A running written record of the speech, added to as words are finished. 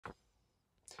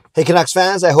Hey Canucks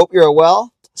fans, I hope you're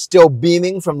well. Still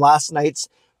beaming from last night's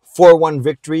 4-1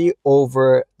 victory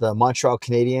over the Montreal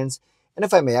Canadiens. And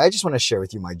if I may, I just want to share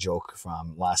with you my joke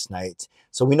from last night.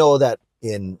 So we know that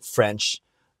in French,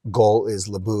 goal is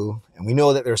le but, and we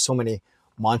know that there's so many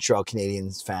Montreal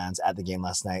Canadiens fans at the game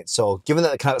last night. So given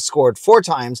that the Canucks scored 4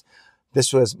 times,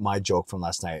 this was my joke from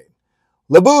last night.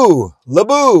 Le but, le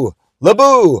but, le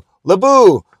but, le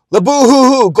but, le but,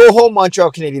 hoo-hoo. Go home,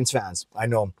 Montreal Canadiens fans. I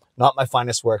know, not my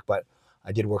finest work, but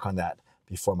I did work on that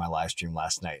before my live stream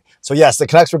last night. So yes, the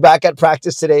Canucks were back at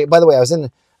practice today. By the way, I was in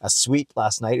a suite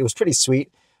last night. It was pretty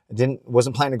sweet. I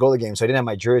wasn't planning to go to the game, so I didn't have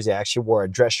my jersey. I actually wore a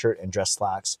dress shirt and dress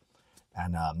slacks.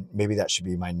 And maybe that should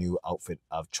be my new outfit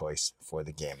of choice for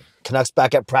the game. Canucks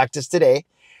back at practice today.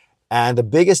 And the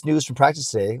biggest news from practice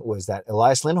today was that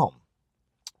Elias Lindholm,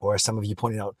 or as some of you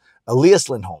pointed out, Elias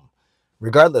Lindholm.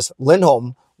 Regardless,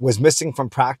 Lindholm was missing from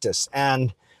practice.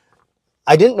 And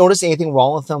I didn't notice anything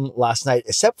wrong with him last night,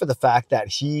 except for the fact that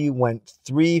he went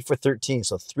 3 for 13,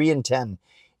 so 3 and 10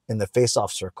 in the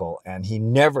faceoff circle. And he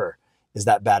never is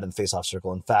that bad in the faceoff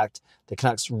circle. In fact, the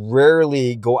Canucks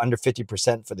rarely go under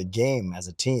 50% for the game as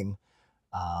a team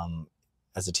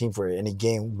for any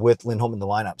game with Lindholm in the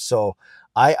lineup. So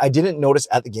I didn't notice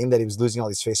at the game that he was losing all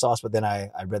these faceoffs, but then I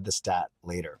read the stat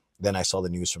later. Then I saw the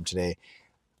news from today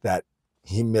that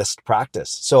he missed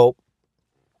practice. So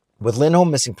with Lindholm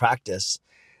missing practice,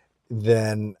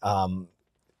 then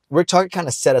Rick Tocchet kind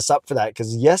of set us up for that,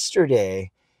 because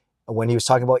yesterday when he was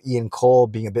talking about Ian Cole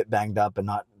being a bit banged up and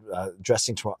not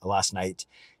dressing last night,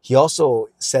 he also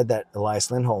said that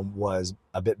Elias Lindholm was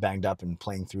a bit banged up and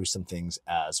playing through some things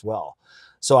as well.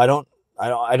 So I don't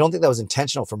think that was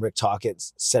intentional from Rick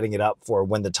Tocchet setting it up for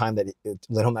when the time that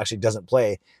Lindholm actually doesn't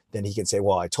play, then he can say,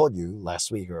 well, I told you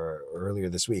last week or earlier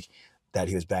this week that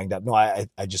he was banged up. No, I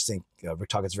just think Rick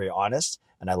Tocchet's very honest,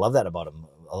 and I love that about him.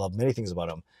 I love many things about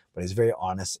him, but he's very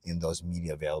honest in those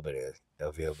media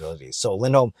availabilities. So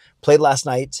Lindholm played last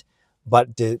night,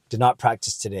 but did not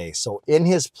practice today. So in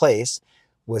his place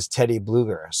was Teddy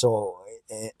Blueger. So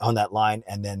on that line,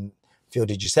 and then Phil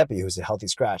DiGiuseppe, who's a healthy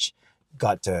scratch,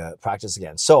 got to practice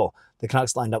again. So the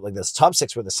Canucks lined up like this. Top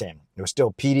 6 were the same. It was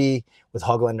still Petey with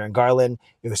Hoglander and Garland.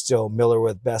 It was still Miller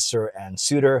with Besser and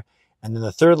Suter. And then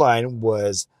the third line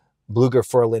was Blueger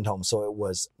for Lindholm. So it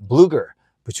was Blueger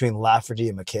between Lafferty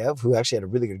and Mikheyev, who actually had a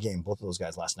really good game, both of those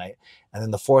guys last night. And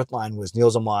then the fourth line was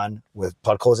Nils Åman with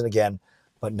Podkolzin again,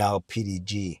 but now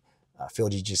PDG. Phil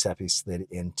DiGiuseppe slid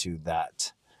into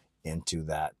that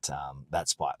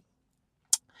spot.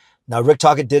 Now, Rick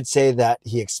Tocchet did say that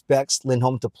he expects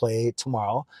Lindholm to play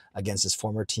tomorrow against his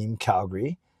former team,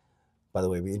 Calgary. By the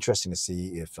way, it'd be interesting to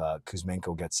see if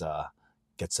Kuzmenko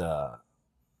gets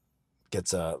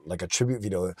like a tribute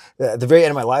video. At the very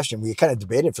end of my live stream, we kind of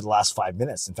debated for the last 5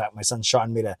 minutes. In fact, my son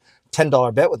Sean made a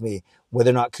 $10 bet with me whether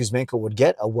or not Kuzmenko would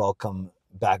get a welcome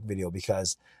back video,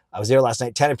 because I was there last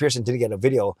night. Tanner Pearson didn't get a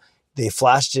video. They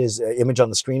flashed his image on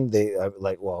the screen. They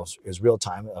it was real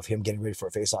time of him getting ready for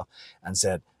a faceoff, and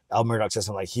said, Al Murdoch says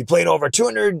something like, he played over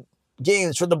 200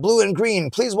 games for the blue and green.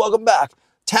 Please welcome back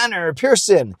Tanner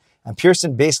Pearson. And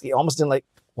Pearson basically almost didn't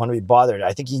want to be bothered.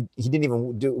 I think he didn't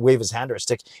even wave his hand or a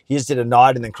stick. He just did a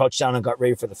nod and then crouched down and got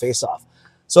ready for the faceoff.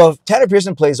 So if Tanner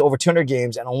Pearson plays over 200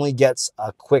 games and only gets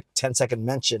a quick 10-second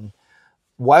mention,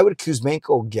 why would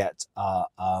Kuzmenko get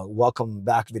a welcome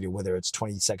back video, whether it's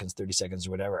 20 seconds, 30 seconds,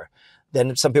 or whatever?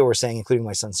 Then some people were saying, including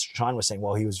my son Sean was saying,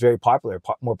 well, he was very popular,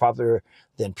 more popular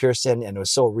than Pearson, and it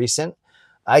was so recent.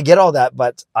 I get all that,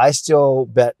 but I still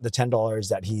bet the $10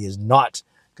 that he is not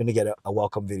going to get a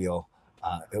welcome video.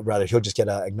 Rather, he'll just get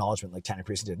an acknowledgement like Tanner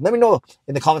Pearson did. Let me know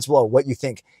in the comments below what you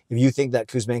think. If you think that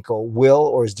Kuzmenko will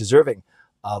or is deserving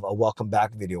of a welcome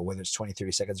back video, whether it's 20,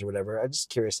 30 seconds or whatever. I'm just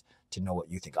curious to know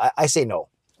what you think. I say no.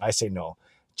 I say no.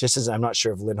 Just as I'm not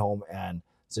sure if Lindholm and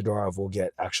Zadorov will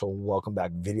get actual welcome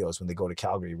back videos when they go to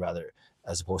Calgary, rather,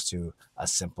 as opposed to a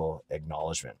simple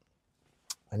acknowledgement.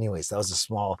 Anyways, that was a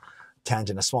small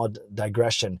tangent, a small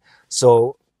digression.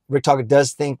 So Rick Tocchet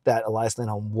does think that Elias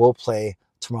Lindholm will play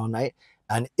tomorrow night.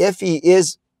 And if he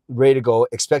is ready to go,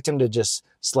 expect him to just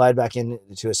slide back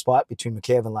into a spot between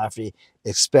Mikheyev and Lafferty.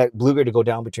 Expect Blueger to go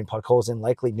down between Podkolzin,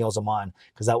 likely Nils Åman,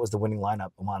 because that was the winning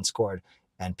lineup. Åman scored,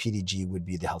 and PDG would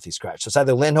be the healthy scratch. So it's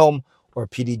either Lindholm or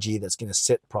PDG that's going to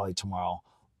sit probably tomorrow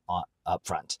up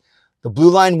front. The blue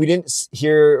line, we didn't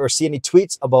hear or see any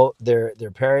tweets about their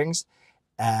pairings.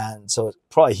 And so it's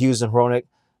probably Hughes and Hronek,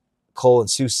 Cole and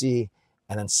Soucy,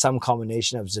 and then some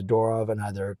combination of Zadorov and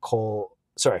either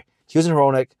Hughes and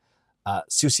Hronek,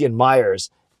 Soucy and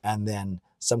Myers, and then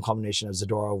some combination of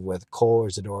Zadorov with Cole or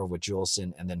Zadorov with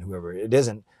Juleson, and then whoever it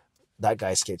isn't, that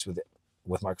guy skates with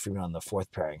Mark Friedman on the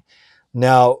fourth pairing.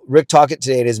 Now, Rick Tocchet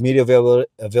today at his media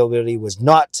availability was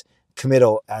not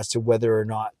committal as to whether or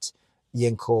not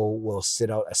Demko will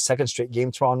sit out a second straight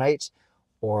game tomorrow night,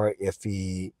 or if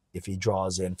he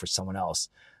draws in for someone else.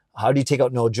 How do you take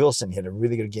out Noah Juleson? He had a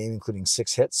really good game, including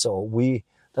 6 hits. So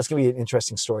that's going to be an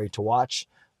interesting story to watch.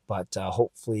 But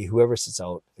hopefully, whoever sits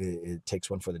out, it takes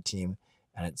one for the team,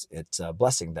 and it's a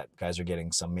blessing that guys are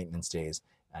getting some maintenance days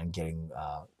and getting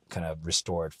kind of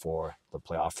restored for the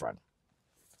playoff run.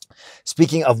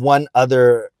 Speaking of one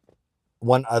other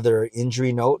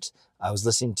injury note, I was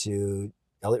listening to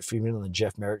Elliotte Friedman on the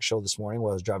Jeff Merrick show this morning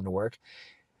while I was driving to work.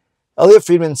 Elliotte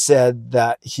Friedman said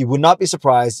that he would not be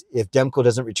surprised if Demko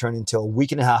doesn't return until a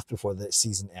week and a half before the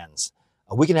season ends.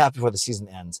 A week and a half before the season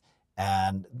ends.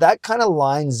 And that kind of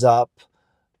lines up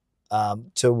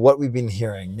to what we've been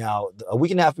hearing. Now, a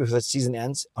week and a half before the season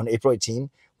ends on April 18,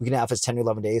 week and a half is 10 to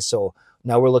 11 days. So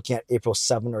now we're looking at April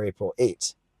 7 or April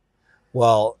 8.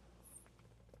 Well,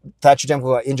 Thatcher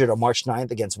Demko got injured on March 9th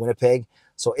against Winnipeg.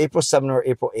 So April 7 or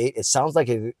April 8, it sounds like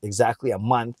exactly a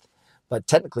month, but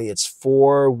technically it's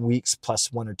 4 weeks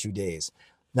plus 1 or 2 days.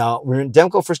 Now, when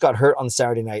Demko first got hurt on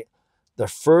Saturday night, the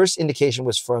first indication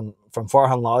was from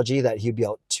Farhan Lalji that he'd be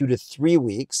out 2 to 3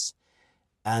 weeks.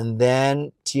 And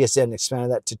then TSN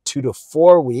expanded that to 2 to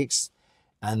 4 weeks.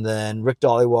 And then Rick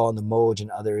Dollywall and the Moj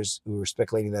and others who were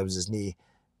speculating that was his knee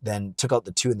then took out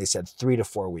the 2 and they said 3 to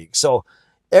 4 weeks. So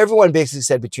everyone basically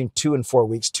said between 2 and 4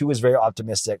 weeks. 2 was very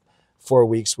optimistic. 4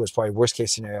 weeks was probably worst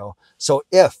case scenario. So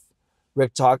if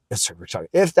if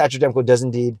Thatcher Demko does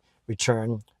indeed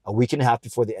return a week and a half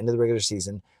before the end of the regular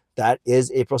season, that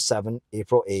is April 7,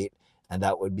 April 8, and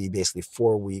that would be basically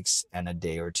 4 weeks and a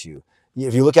day or two.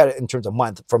 If you look at it in terms of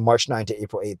month, from March 9 to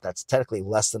April 8, that's technically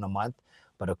less than a month.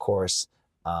 But of course,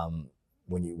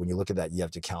 when you look at that, you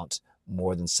have to count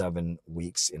more than 7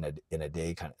 weeks in a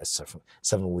day, kind of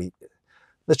 7 weeks.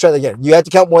 Let's try that again. You have to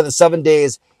count more than 7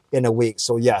 days in a week.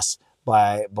 So yes,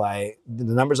 by the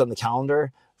numbers on the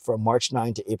calendar from March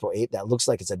 9 to April 8, that looks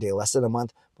like it's a day less than a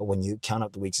month. But when you count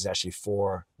up the weeks, it's actually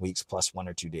 4 weeks plus 1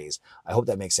 or 2 days. I hope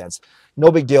that makes sense.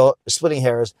 No big deal. Splitting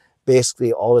hairs.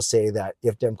 Basically, all to say that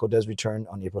if Demko does return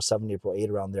on April 7, April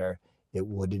 8, around there, it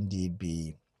would indeed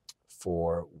be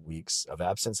 4 weeks of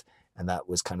absence. And that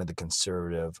was kind of the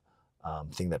conservative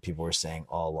thing that people were saying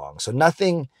all along. So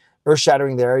nothing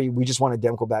earth-shattering there. We just wanted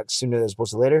Demko back sooner as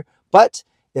opposed to later. But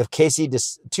if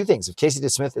two things. If Casey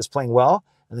DeSmith is playing well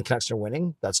and the Canucks are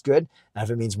winning, that's good. And if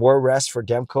it means more rest for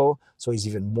Demko, so he's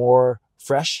even more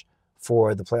fresh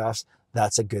for the playoffs,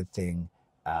 that's a good thing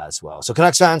as well. So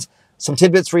Canucks fans, some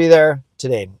tidbits for you there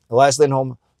today. Elias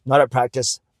Lindholm, not at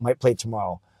practice, might play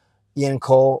tomorrow. Ian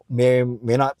Cole may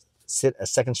not sit a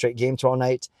second straight game tomorrow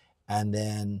night. And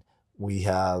then we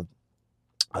have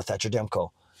Thatcher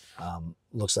Demko.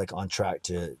 Looks like on track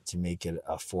to make it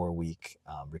a 4-week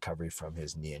recovery from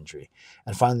his knee injury.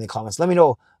 And finally, in the comments, let me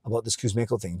know about this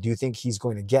Kuzmenko thing. Do you think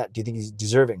he's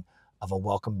deserving of a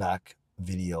welcome back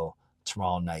video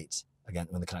tomorrow night, again,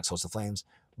 when the Canucks host the Flames,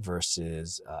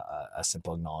 versus a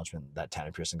simple acknowledgement that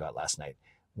Tanner Pearson got last night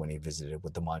when he visited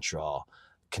with the Montreal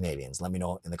Canadiens? Let me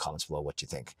know in the comments below what you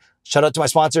think. Shout out to my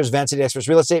sponsors, Van City Experts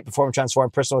Real Estate, Perform, Transform,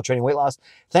 Personal Training, Weight Loss.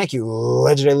 Thank you,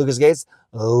 legendary Lucas Gates,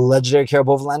 legendary Carol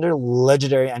Bovelander,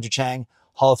 legendary Andrew Chang,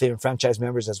 Hall of Fame franchise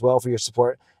members as well for your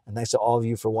support. And thanks to all of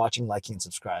you for watching, liking, and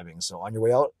subscribing. So on your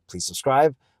way out, please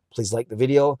subscribe. Please like the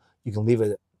video. You can leave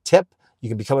a tip. You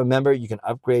can become a member. You can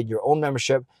upgrade your own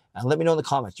membership. And let me know in the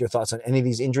comments your thoughts on any of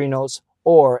these injury notes,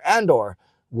 or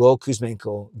will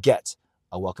Kuzmenko get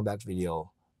a welcome back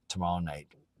video tomorrow night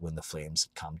when the Flames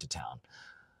come to town.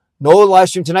 No live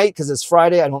stream tonight because it's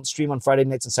Friday. I don't stream on Friday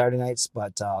nights and Saturday nights,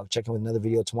 but I'll check in with another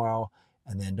video tomorrow.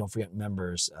 And then don't forget,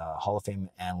 members, Hall of Fame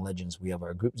and Legends, we have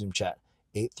our group Zoom chat,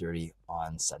 8:30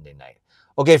 on Sunday night.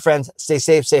 Okay, friends, stay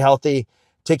safe, stay healthy,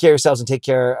 take care of yourselves and take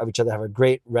care of each other. Have a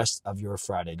great rest of your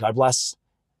Friday. God bless,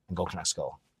 and go Canucks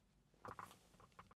go.